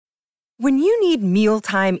When you need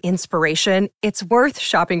mealtime inspiration, it's worth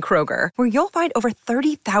shopping Kroger, where you'll find over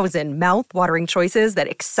 30,000 mouth-watering choices that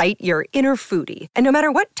excite your inner foodie. And no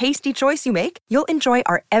matter what tasty choice you make, you'll enjoy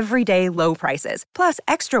our everyday low prices, plus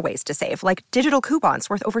extra ways to save, like digital coupons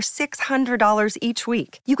worth over $600 each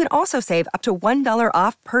week. You can also save up to $1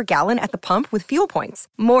 off per gallon at the pump with fuel points.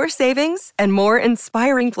 More savings and more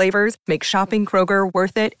inspiring flavors make shopping Kroger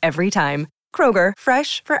worth it every time. Kroger,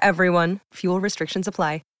 fresh for everyone. Fuel restrictions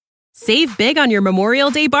apply. Save big on your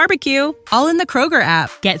Memorial Day barbecue, all in the Kroger app.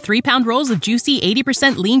 Get 3-pound rolls of juicy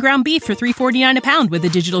 80% lean ground beef for $3.49 a pound with a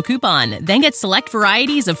digital coupon. Then get select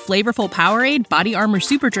varieties of flavorful Powerade, Body Armor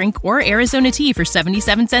Super Drink, or Arizona tea for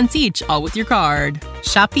 77 cents each, all with your card.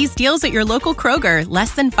 Shop these deals at your local Kroger,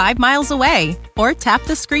 less than 5 miles away. Or tap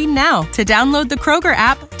the screen now to download the Kroger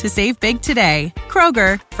app to save big today.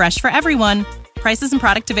 Kroger, fresh for everyone. Prices and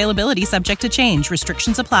product availability subject to change.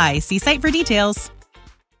 Restrictions apply. See site for details.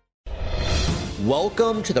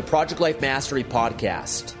 Welcome to the Project Life Mastery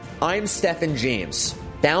Podcast. I'm Stephen James,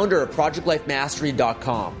 founder of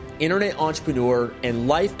ProjectLifeMastery.com, internet entrepreneur and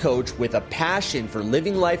life coach with a passion for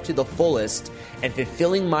living life to the fullest and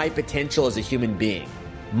fulfilling my potential as a human being.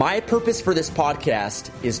 My purpose for this podcast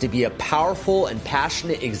is to be a powerful and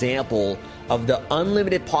passionate example of the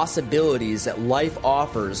unlimited possibilities that life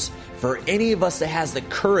offers for any of us that has the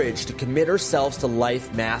courage to commit ourselves to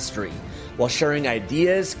life mastery, while sharing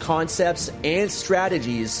ideas, concepts, and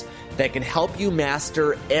strategies that can help you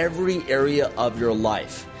master every area of your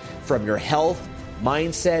life, from your health,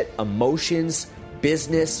 mindset, emotions,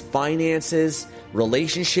 business, finances,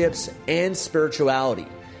 relationships, and spirituality.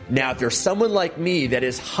 Now, if you're someone like me that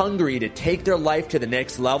is hungry to take their life to the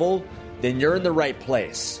next level, then you're in the right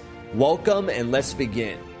place. Welcome, and let's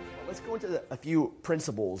begin. Let's go into a few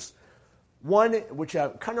principles. One, which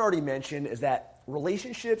I've kind of already mentioned, is that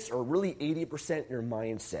relationships are really 80% your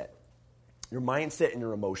mindset and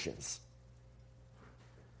your emotions.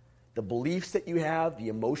 The beliefs that you have, the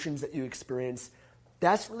emotions that you experience,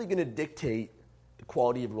 that's really going to dictate the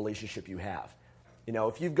quality of relationship you have. You know,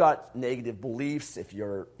 if you've got negative beliefs, if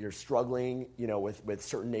you're struggling, with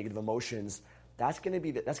certain negative emotions, that's going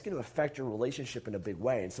to affect your relationship in a big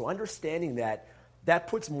way. And so understanding that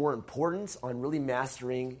puts more importance on really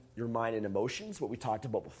mastering your mind and emotions, what we talked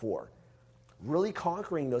about before. Really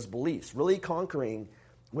conquering those beliefs, really conquering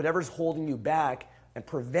whatever's holding you back and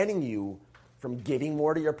preventing you from giving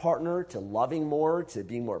more to your partner, to loving more, to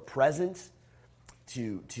being more present,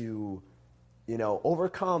 to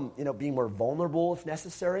overcome, being more vulnerable if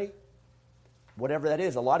necessary. Whatever that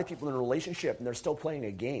is. A lot of people in a relationship, and they're still playing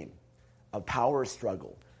a game, a power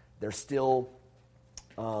struggle. They're still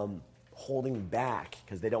holding back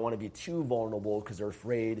because they don't want to be too vulnerable because they're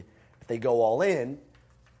afraid if they go all in,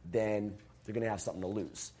 then they're going to have something to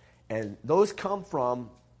lose. And those come from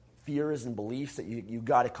fears and beliefs that you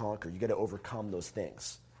got to conquer. You got to overcome those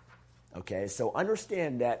things. Okay? So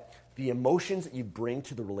understand that the emotions that you bring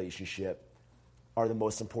to the relationship are the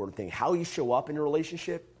most important thing. How you show up in a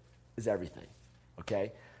relationship is everything.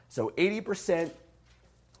 Okay? So 80%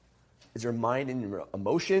 is your mind and your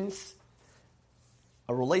emotions.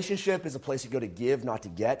 A relationship is a place you go to give, not to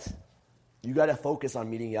get. You got to focus on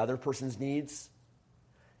meeting the other person's needs.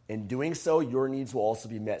 In doing so, your needs will also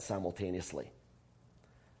be met simultaneously.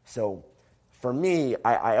 So for me,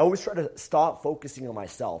 I always try to stop focusing on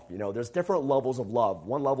myself. There's different levels of love.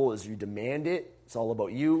 One level is you demand it. It's all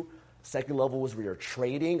about you. Second level is where you're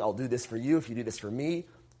trading. I'll do this for you if you do this for me.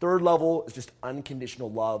 Third level is just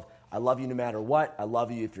unconditional love. I love you no matter what. I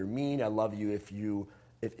love you if you're mean. I love you if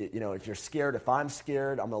you're scared. If I'm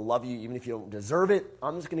scared, I'm going to love you even if you don't deserve it.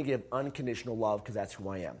 I'm just going to give unconditional love because that's who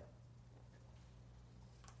I am.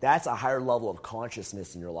 That's a higher level of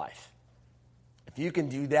consciousness in your life. If you can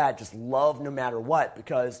do that, just love no matter what,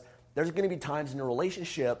 because there's going to be times in a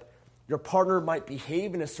relationship your partner might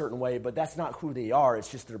behave in a certain way, but that's not who they are. It's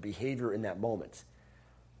just their behavior in that moment.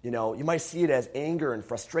 You might see it as anger and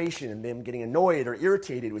frustration and them getting annoyed or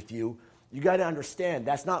irritated with you. You got to understand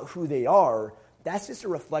that's not who they are. That's just a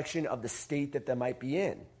reflection of the state that they might be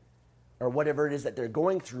in or whatever it is that they're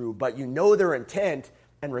going through, but you know their intent.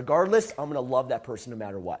 And regardless, I'm going to love that person no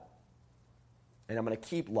matter what. And I'm going to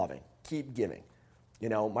keep loving, keep giving.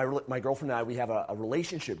 My girlfriend and I, we have a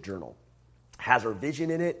relationship journal. Has our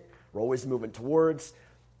vision in it. We're always moving towards.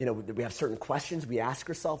 We have certain questions we ask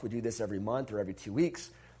ourselves. We do this every month or every 2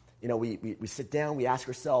 weeks. We sit down, we ask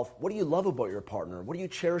ourselves, what do you love about your partner? What do you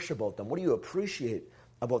cherish about them? What do you appreciate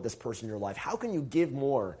about this person in your life? How can you give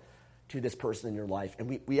more to this person in your life?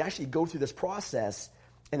 And we actually go through this process,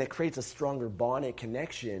 and it creates a stronger bond and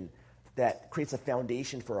connection that creates a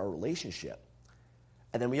foundation for our relationship.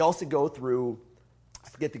 And then we also go through I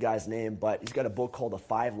forget the guy's name, but he's got a book called The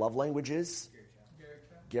 5 Love Languages.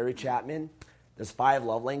 Gary Chapman. There's 5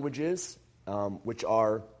 love languages, which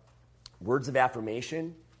are words of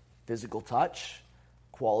affirmation, physical touch,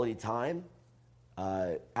 quality time,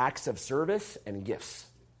 acts of service, and gifts.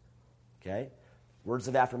 Okay? Words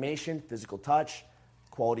of affirmation, physical touch,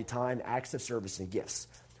 quality time, acts of service, and gifts.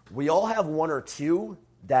 We all have one or two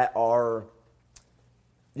that are,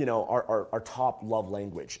 our top love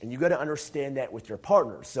language. And you got to understand that with your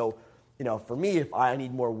partner. So, for me, if I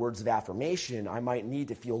need more words of affirmation, I might need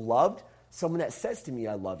to feel loved. Someone that says to me,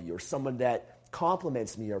 I love you, or someone that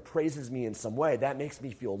compliments me or praises me in some way, that makes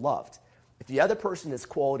me feel loved. If the other person is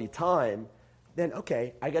quality time, then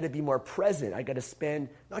okay, I got to be more present. I got to spend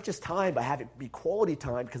not just time, but have it be quality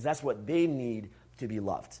time because that's what they need to be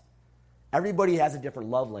loved. Everybody has a different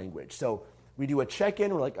love language. So we do a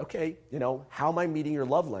check-in. We're like, okay, how am I meeting your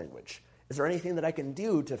love language? Is there anything that I can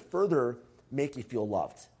do to further make you feel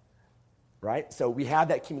loved? Right? So we have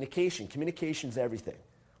that communication. Communication is everything.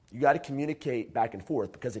 You got to communicate back and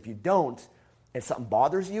forth because if you don't, and something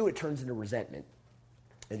bothers you, it turns into resentment.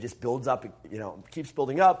 It just builds up, keeps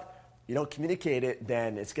building up. You don't communicate it,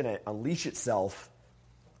 then it's going to unleash itself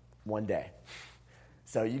one day.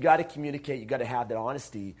 So you got to communicate. You got to have that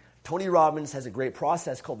honesty. Tony Robbins has a great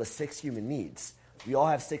process called the 6 human needs. We all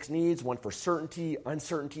have 6 needs, one for certainty,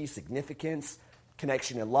 uncertainty, significance,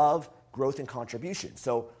 connection and love, growth and contribution.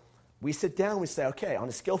 So we sit down, we say, okay, on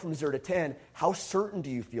a scale from 0 to 10, how certain do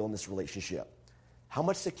you feel in this relationship? How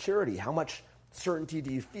much security, how much certainty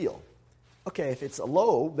do you feel? Okay, if it's a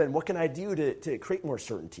low, then what can I do to create more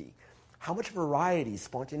certainty? How much variety,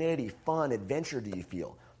 spontaneity, fun, adventure do you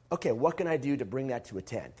feel? Okay, what can I do to bring that to a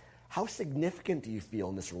 10? How significant do you feel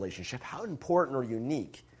in this relationship? How important or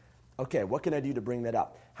unique? Okay, what can I do to bring that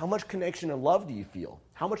up? How much connection and love do you feel?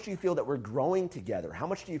 How much do you feel that we're growing together? How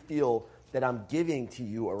much do you feel that I'm giving to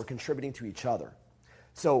you or we're contributing to each other?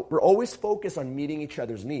 So we're always focused on meeting each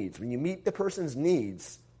other's needs. When you meet the person's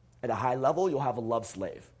needs at a high level, you'll have a love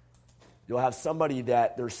slave. You'll have somebody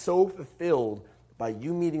that they're so fulfilled by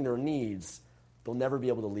you meeting their needs, they'll never be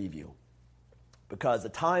able to leave you. Because the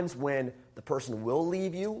times when the person will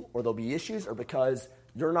leave you or there'll be issues are because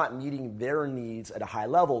you're not meeting their needs at a high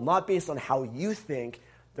level, not based on how you think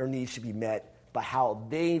their needs should be met, but how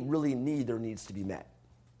they really need their needs to be met.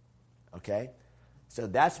 Okay? So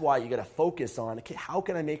that's why you got to focus on, okay, how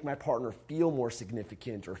can I make my partner feel more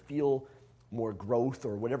significant or feel more growth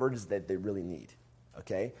or whatever it is that they really need.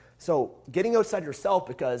 Okay? So getting outside yourself,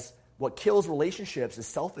 because what kills relationships is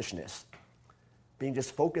selfishness, being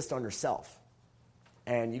just focused on yourself.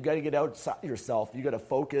 And you got to get outside yourself. You got to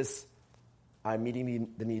focus on meeting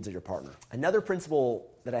the needs of your partner. Another principle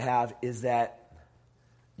that I have is that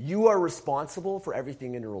you are responsible for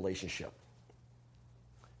everything in your relationship.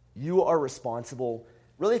 You are responsible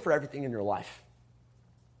really for everything in your life.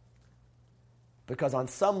 Because on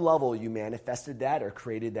some level you manifested that or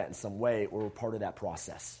created that in some way or were part of that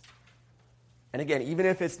process. And again, even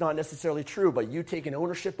if it's not necessarily true, but you taking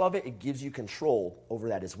ownership of it, it gives you control over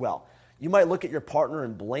that as well. You might look at your partner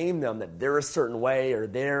and blame them that they're a certain way or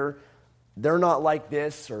they're not like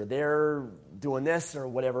this or they're doing this or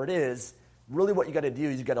whatever it is. Really what you got to do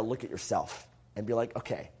is you got to look at yourself and be like,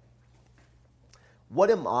 okay, what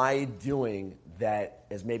am I doing that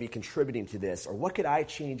is maybe contributing to this, or what could I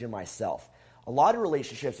change in myself? A lot of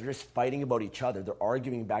relationships are just fighting about each other. They're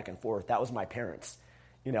arguing back and forth. That was my parents.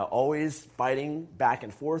 Always fighting back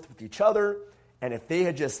and forth with each other. And if they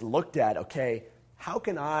had just looked at, okay, how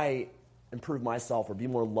can I improve myself or be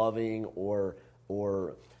more loving or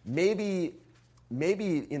maybe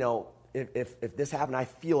if this happened, I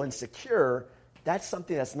feel insecure. That's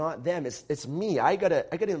something that's not them. It's me. I gotta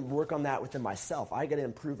work on that within myself. I gotta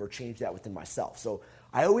improve or change that within myself. So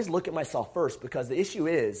I always look at myself first, because the issue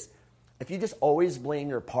is, if you just always blame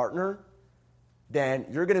your partner, then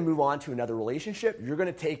you're gonna move on to another relationship. You're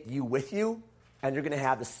gonna take you with you, and you're gonna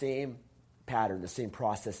have the same pattern, the same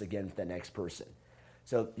process again with the next person.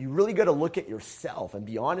 So you really gotta look at yourself and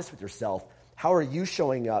be honest with yourself. How are you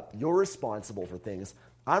showing up? You're responsible for things.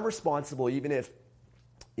 I'm responsible even if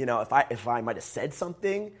I might have said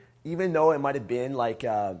something, even though it might have been like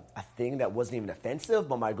a thing that wasn't even offensive,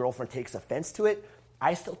 but my girlfriend takes offense to it,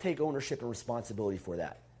 I still take ownership and responsibility for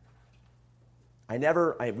that. We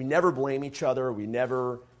never blame each other. We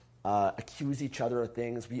never accuse each other of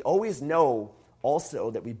things. We always know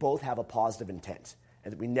also that we both have a positive intent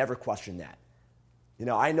and that we never question that.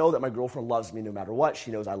 I know that my girlfriend loves me no matter what. She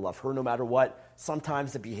knows I love her no matter what.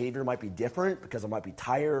 Sometimes the behavior might be different because I might be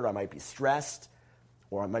tired, I might be stressed,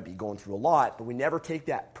 or I might be going through a lot, but we never take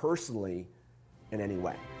that personally in any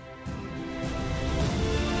way.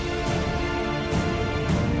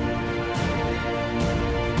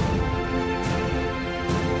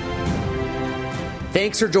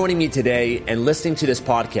 Thanks for joining me today and listening to this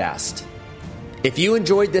podcast. If you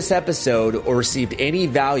enjoyed this episode or received any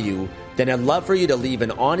value, then I'd love for you to leave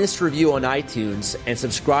an honest review on iTunes and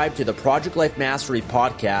subscribe to the Project Life Mastery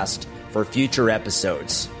podcast for future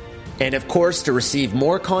episodes. And of course, to receive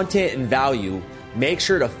more content and value, make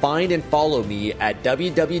sure to find and follow me at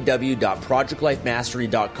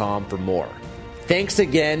www.projectlifemastery.com for more. Thanks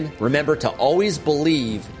again. Remember to always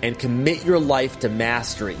believe and commit your life to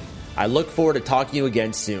mastery. I look forward to talking to you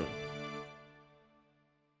again soon.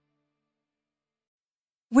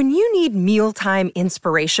 When you need mealtime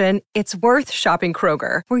inspiration, it's worth shopping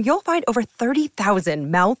Kroger, where you'll find over 30,000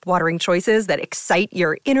 mouth-watering choices that excite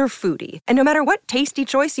your inner foodie. And no matter what tasty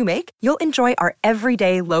choice you make, you'll enjoy our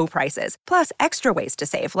everyday low prices, plus extra ways to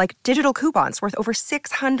save, like digital coupons worth over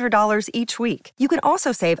 $600 each week. You can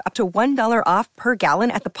also save up to $1 off per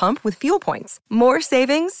gallon at the pump with fuel points. More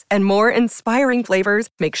savings and more inspiring flavors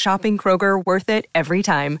make shopping Kroger worth it every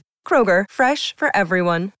time. Kroger, fresh for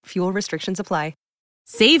everyone. Fuel restrictions apply.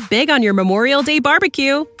 Save big on your Memorial Day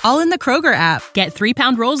barbecue, all in the Kroger app. Get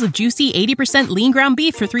 3-pound rolls of juicy 80% lean ground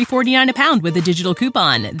beef for $3.49 a pound with a digital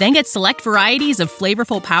coupon. Then get select varieties of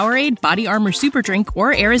flavorful Powerade, Body Armor Super Drink,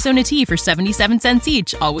 or Arizona tea for 77 cents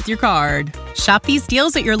each, all with your card. Shop these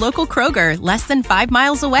deals at your local Kroger, less than 5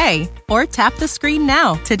 miles away. Or tap the screen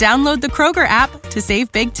now to download the Kroger app to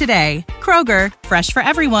save big today. Kroger, fresh for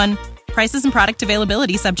everyone. Prices and product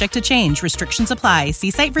availability subject to change. Restrictions apply.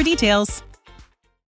 See site for details.